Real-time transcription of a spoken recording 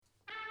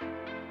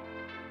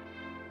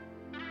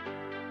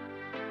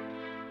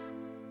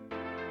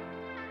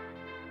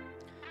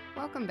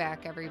Welcome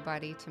back,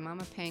 everybody, to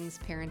Mama Pang's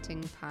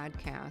Parenting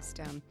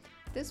Podcast.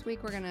 This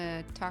week, we're going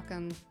to talk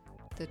on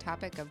the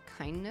topic of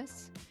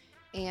kindness,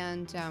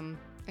 and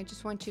I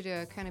just want you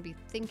to kind of be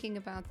thinking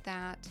about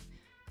that.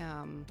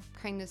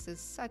 Kindness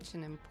is such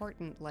an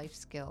important life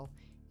skill,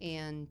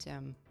 and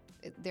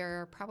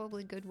there are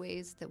probably good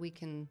ways that we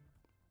can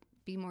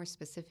be more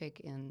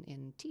specific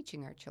in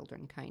teaching our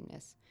children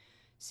kindness.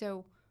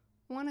 So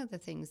one of the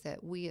things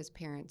that we as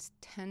parents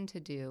tend to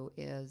do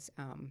is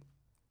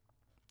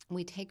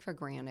we take for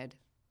granted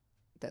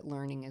that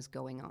learning is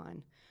going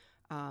on.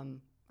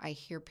 I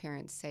hear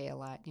parents say a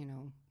lot,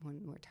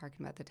 when we're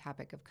talking about the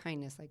topic of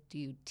kindness, like, do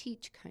you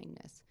teach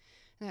kindness?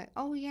 And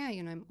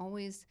I'm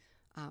always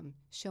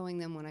showing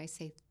them when I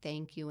say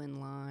thank you in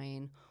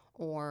line,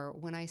 or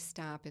when I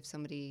stop if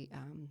somebody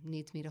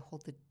needs me to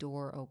hold the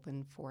door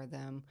open for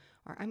them,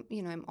 or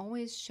I'm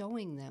always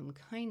showing them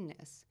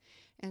kindness.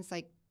 And it's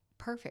like,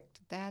 perfect.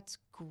 That's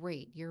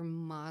great. You're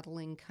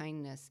modeling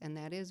kindness, and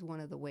that is one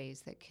of the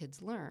ways that kids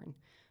learn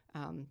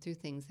through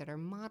things that are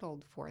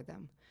modeled for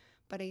them.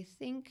 But I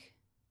think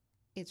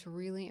it's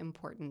really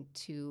important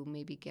to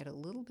maybe get a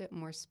little bit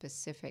more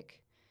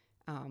specific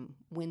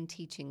when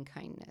teaching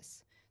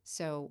kindness.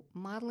 So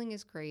modeling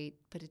is great,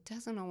 but it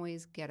doesn't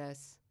always get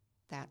us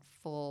that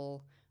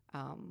full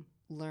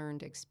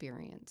learned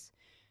experience.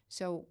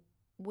 So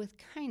with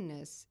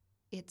kindness,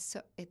 it's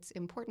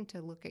important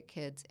to look at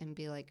kids and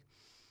be like,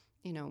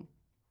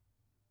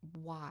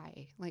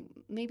 why? Like,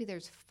 maybe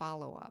there's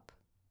follow-up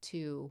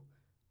to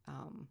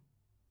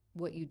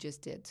what you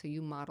just did. So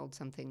you modeled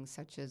something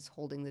such as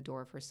holding the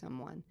door for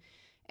someone.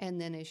 And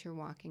then as you're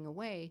walking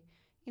away,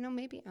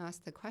 maybe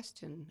ask the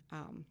question,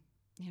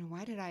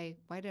 why did I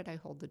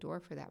hold the door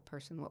for that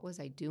person? What was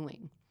I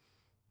doing?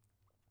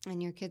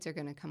 And your kids are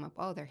going to come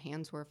up, their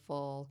hands were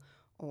full,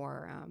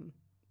 or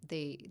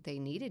they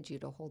needed you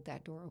to hold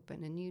that door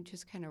open. And you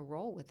just kind of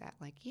roll with that.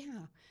 Like,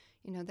 yeah,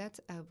 that's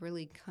a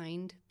really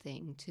kind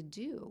thing to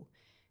do.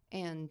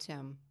 And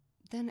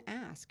then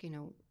ask,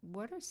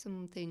 what are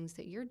some things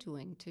that you're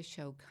doing to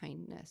show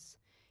kindness?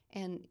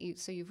 And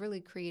so you've really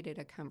created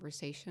a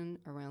conversation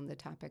around the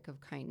topic of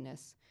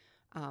kindness.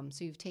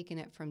 So you've taken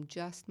it from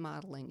just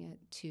modeling it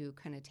to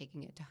kind of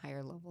taking it to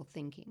higher level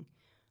thinking,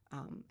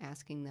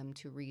 asking them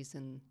to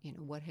reason,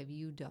 what have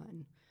you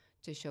done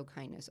to show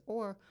kindness?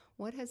 Or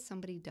what has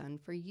somebody done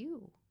for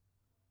you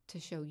to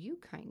show you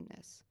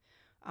kindness?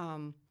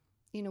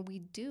 We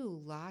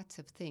do lots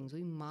of things.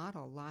 We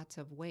model lots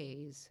of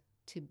ways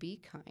to be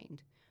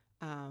kind.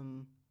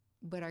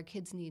 But our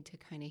kids need to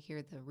kind of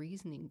hear the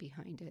reasoning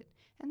behind it.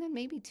 And then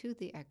maybe, too,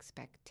 the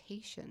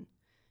expectation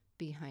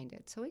behind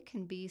it. So it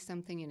can be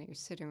something, you're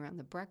sitting around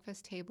the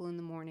breakfast table in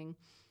the morning,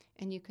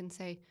 and you can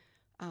say,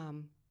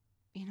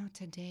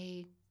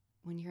 today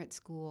when you're at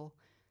school,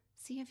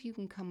 see if you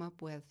can come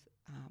up with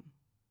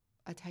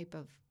a type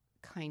of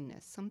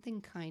kindness,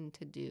 something kind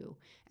to do.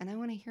 And I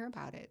want to hear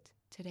about it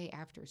today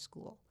after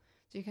school.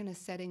 So you're kind of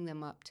setting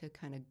them up to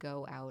kind of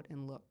go out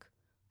and look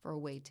for a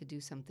way to do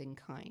something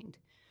kind.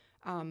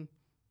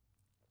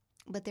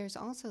 But there's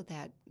also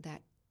that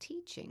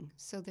teaching.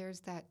 So there's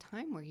that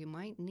time where you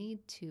might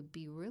need to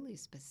be really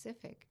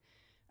specific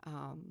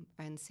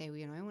and say,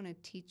 I want to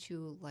teach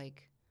you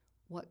like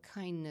what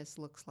kindness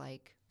looks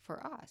like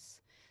for us.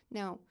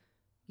 Now,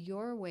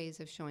 your ways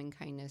of showing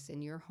kindness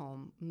in your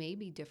home may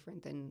be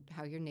different than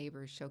how your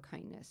neighbors show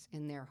kindness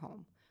in their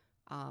home.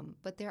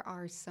 But there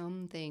are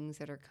some things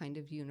that are kind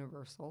of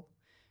universal.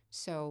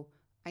 So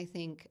I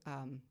think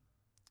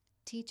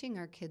teaching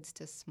our kids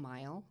to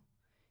smile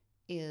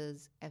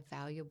is a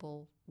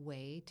valuable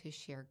way to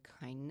share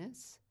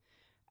kindness.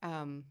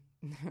 Now,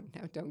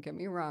 don't get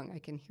me wrong. I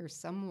can hear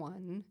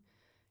someone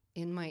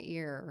in my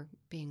ear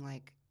being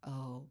like,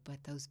 oh,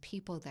 but those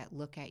people that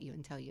look at you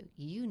and tell you,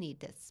 you need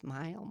to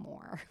smile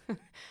more.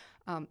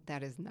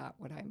 That's not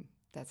what I'm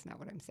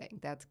saying.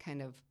 That's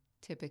kind of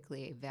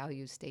typically a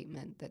value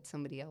statement that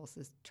somebody else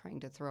is trying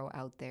to throw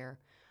out there.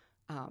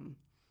 We're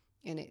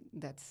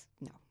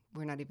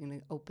not even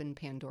going to open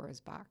Pandora's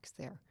box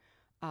there.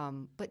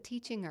 But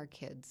teaching our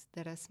kids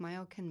that a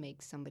smile can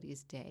make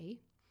somebody's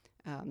day.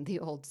 The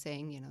old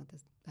saying,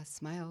 a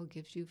smile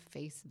gives you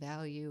face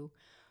value.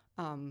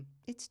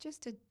 It's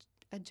just a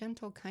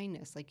gentle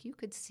kindness. Like, you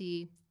could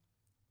see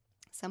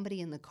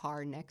somebody in the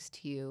car next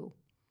to you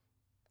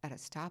at a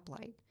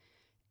stoplight,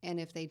 and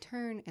if they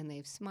turn and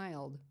they've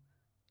smiled,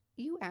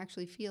 you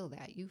actually feel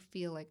that. You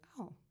feel like,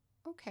 oh,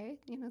 okay,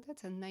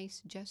 that's a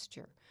nice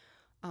gesture.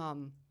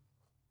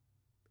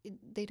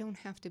 They don't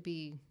have to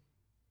be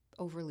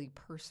overly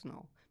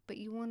personal, but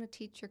you want to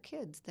teach your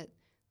kids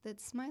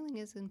that smiling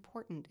is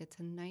important. It's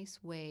a nice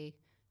way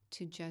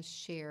to just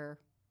share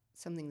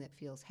something that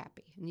feels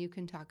happy. And you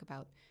can talk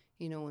about,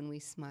 when we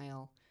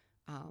smile,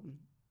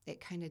 it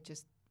kind of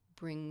just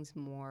brings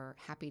more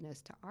happiness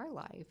to our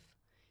life,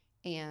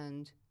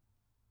 and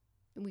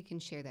we can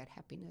share that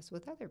happiness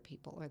with other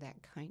people, or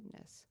that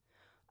kindness.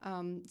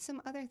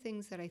 Some other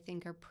things that I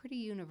think are pretty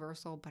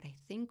universal, but I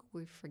think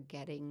we're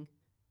forgetting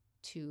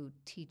to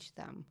teach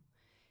them,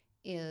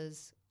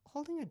 is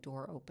holding a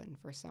door open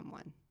for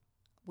someone,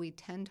 we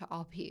tend to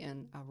all be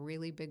in a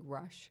really big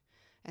rush.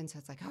 And so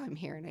it's like, oh, I'm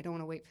here and I don't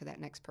want to wait for that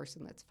next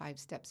person that's 5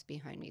 steps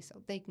behind me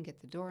so they can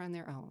get the door on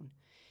their own.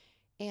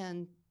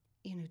 And,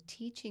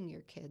 teaching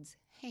your kids,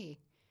 hey,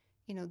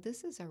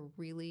 this is a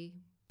really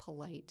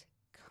polite,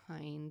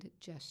 kind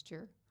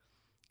gesture,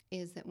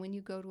 is that when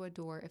you go to a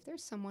door, if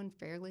there's someone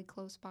fairly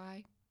close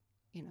by,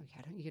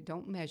 you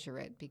don't measure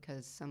it,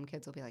 because some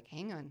kids will be like,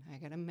 hang on, I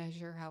got to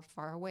measure how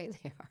far away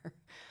they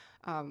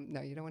are.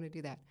 No, you don't want to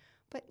do that.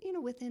 But,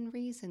 within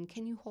reason,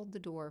 can you hold the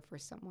door for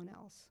someone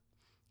else?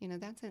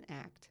 That's an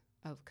act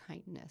of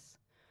kindness.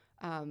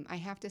 I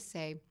have to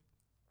say,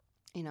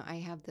 I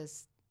have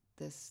this,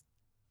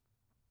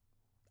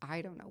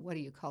 I don't know, what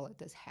do you call it,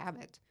 this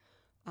habit.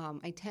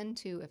 I tend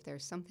to, if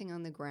there's something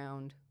on the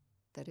ground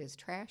that is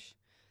trash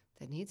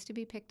that needs to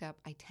be picked up,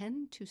 I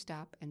tend to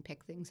stop and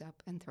pick things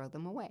up and throw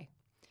them away.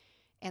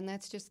 And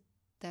that's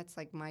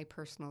like my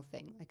personal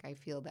thing. Like, I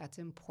feel that's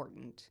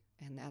important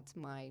and that's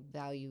my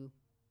value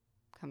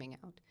coming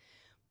out.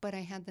 But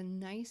I had the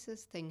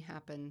nicest thing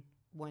happen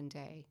one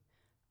day.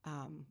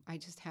 I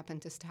just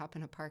happened to stop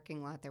in a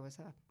parking lot. There was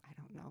a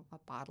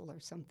bottle or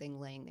something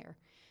laying there.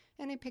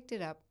 And I picked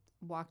it up,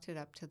 walked it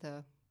up to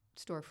the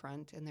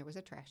storefront, and there was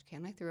a trash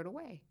can. I threw it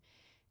away.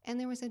 And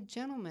there was a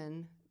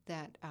gentleman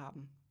that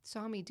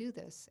saw me do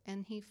this,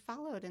 and he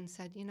followed and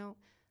said,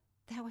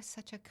 that was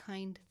such a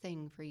kind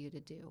thing for you to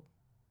do.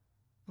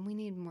 And we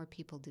need more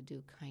people to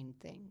do kind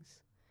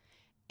things.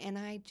 And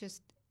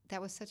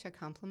that was such a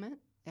compliment,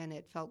 and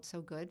it felt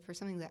so good for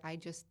something that I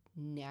just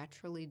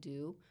naturally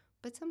do,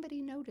 but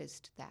somebody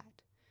noticed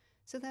that.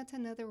 So that's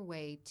another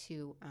way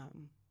to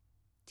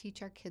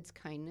teach our kids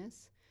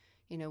kindness.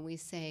 We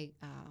say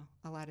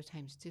a lot of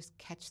times, just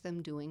catch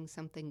them doing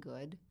something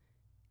good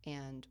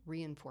and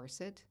reinforce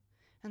it.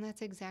 And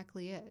that's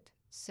exactly it.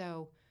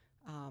 So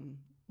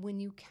when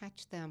you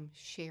catch them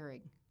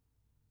sharing,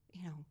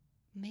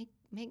 make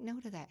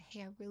note of that.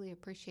 Hey, I really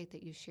appreciate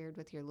that you shared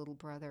with your little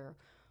brother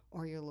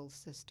or your little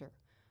sister.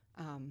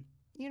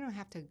 You don't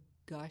have to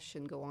gush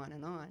and go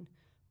on,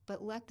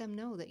 but let them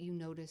know that you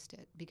noticed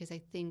it, because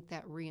I think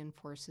that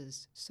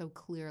reinforces so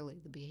clearly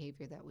the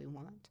behavior that we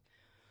want.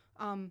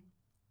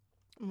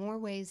 More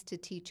ways to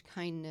teach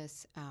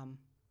kindness.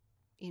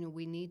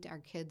 We need our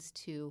kids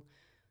to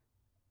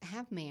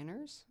have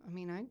manners. I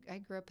mean, I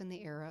grew up in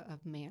the era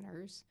of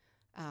manners.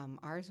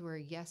 Ours were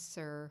yes,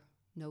 sir,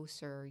 no,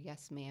 sir,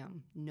 yes,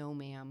 ma'am, no,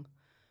 ma'am.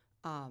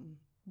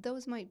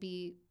 Those might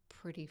be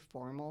pretty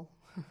formal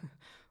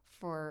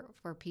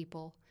for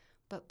people,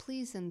 but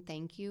please and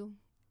thank you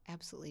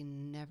absolutely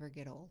never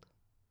get old.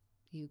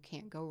 You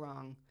can't go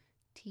wrong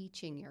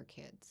teaching your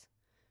kids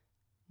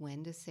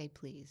when to say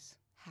please,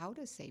 how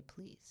to say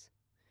please,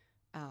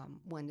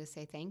 when to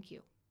say thank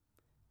you.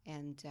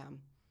 And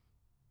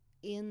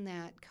in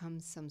that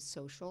comes some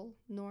social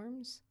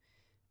norms.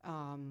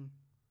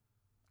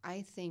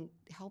 I think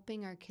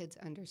helping our kids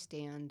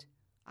understand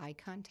eye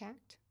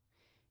contact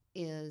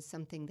is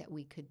something that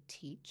we could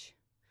teach.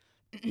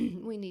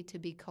 We need to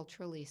be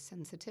culturally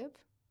sensitive.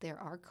 There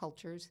are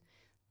cultures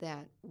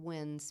that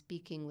when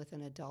speaking with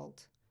an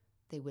adult,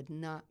 they would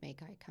not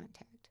make eye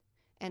contact.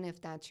 And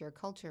if that's your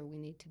culture, we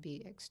need to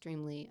be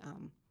extremely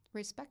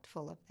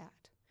respectful of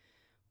that.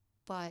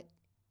 But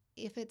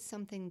if it's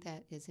something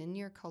that is in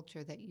your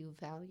culture that you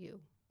value,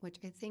 which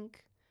I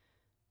think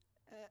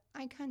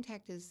eye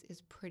contact is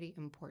pretty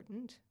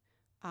important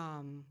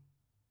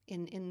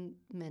in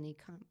many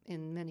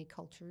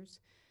cultures,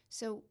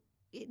 so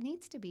it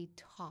needs to be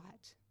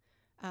taught.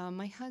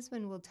 My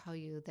husband will tell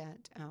you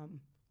that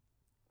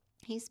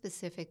he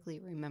specifically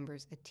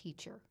remembers a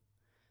teacher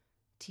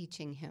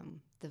teaching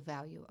him the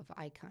value of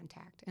eye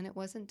contact, and it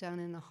wasn't done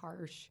in a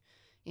harsh,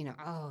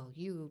 oh,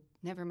 you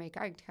never make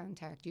eye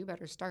contact, you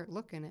better start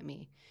looking at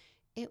me.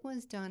 It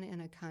was done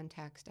in a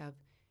context of,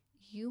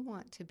 you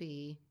want to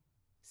be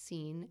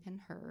seen and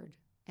heard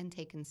and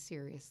taken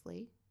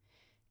seriously.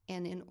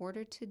 And in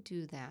order to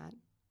do that,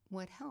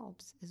 what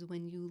helps is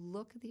when you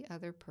look the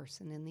other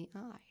person in the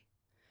eye.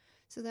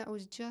 So that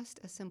was just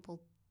a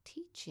simple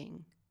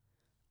teaching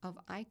of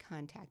eye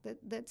contact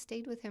that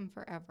stayed with him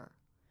forever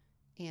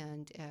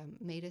and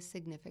made a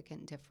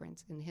significant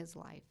difference in his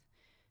life.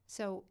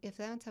 So if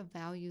that's a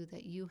value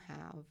that you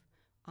have,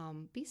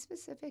 be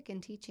specific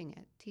in teaching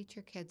it. Teach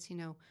your kids,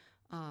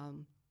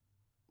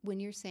 when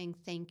you're saying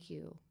thank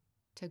you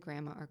to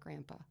grandma or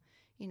grandpa,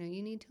 you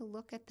need to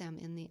look at them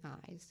in the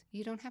eyes.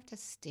 You don't have to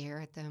stare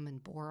at them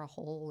and bore a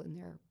hole in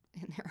their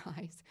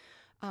eyes,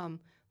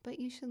 but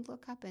you should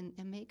look up and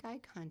make eye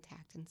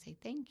contact and say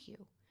thank you.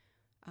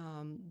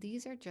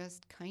 These are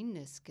just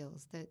kindness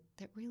skills that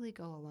really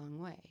go a long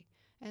way.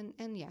 And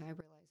yeah, I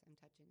realize I'm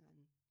touching on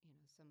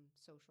some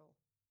social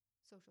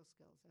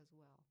skills as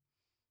well.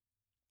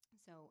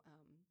 So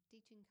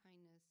teaching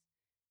kindness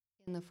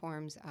in the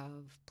forms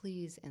of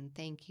please and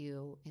thank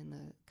you, in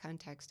the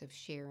context of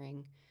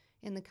sharing,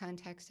 in the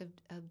context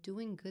of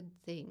doing good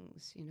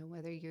things,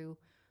 whether you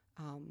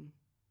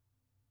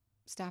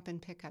stop and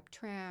pick up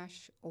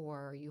trash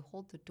or you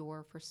hold the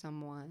door for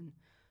someone,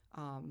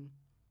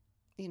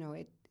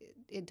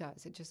 it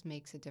does. It just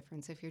makes a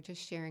difference. If you're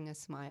just sharing a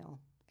smile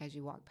as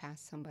you walk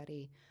past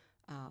somebody,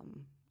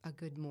 a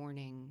good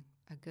morning,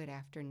 a good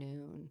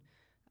afternoon,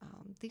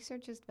 these are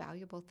just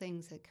valuable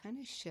things that kind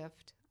of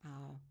shift.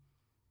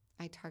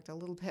 I talked a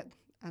little bit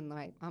on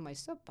my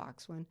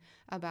soapbox one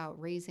about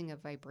raising a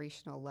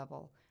vibrational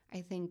level.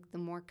 I think the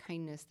more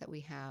kindness that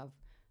we have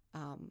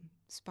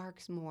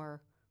sparks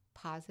more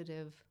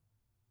positive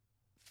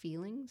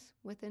feelings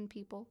within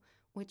people,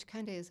 which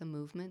kind of is a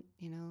movement.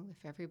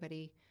 If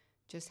everybody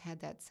just had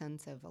that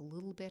sense of a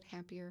little bit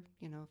happier,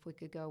 if we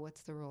could go,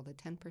 what's the rule? The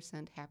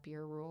 10%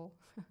 happier rule.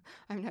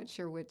 I'm not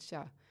sure which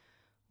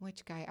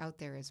guy out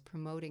there is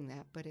promoting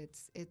that, but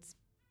it's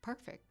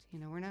perfect.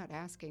 We're not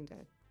asking to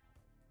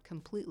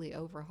completely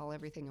overhaul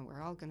everything and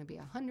we're all going to be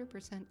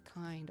 100%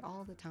 kind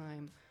all the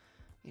time.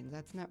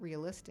 That's not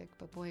realistic,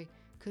 but boy,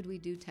 could we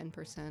do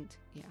 10%?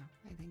 Yeah,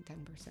 I think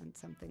 10% is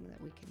something that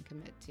we can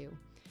commit to.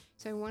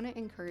 So I want to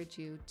encourage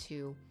you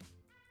to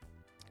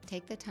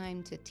take the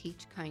time to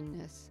teach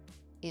kindness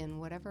in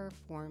whatever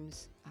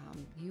forms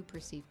you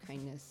perceive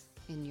kindness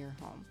in your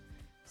home.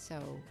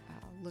 So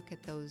look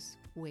at those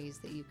ways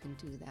that you can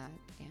do that,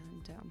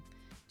 and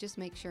just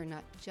make sure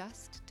not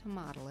just to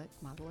model it.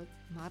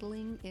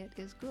 Modeling it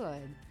is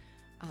good,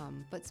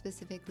 but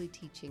specifically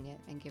teaching it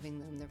and giving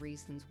them the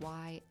reasons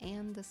why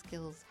and the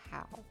skills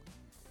how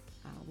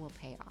will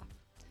pay off.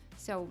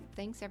 So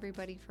thanks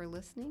everybody for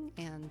listening,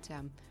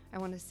 and I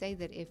want to say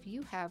that if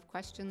you have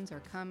questions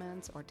or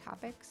comments or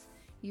topics,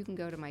 you can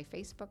go to my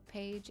Facebook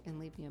page and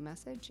leave me a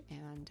message,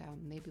 and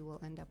maybe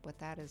we'll end up with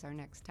that as our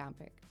next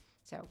topic.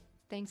 So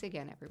thanks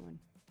again, everyone.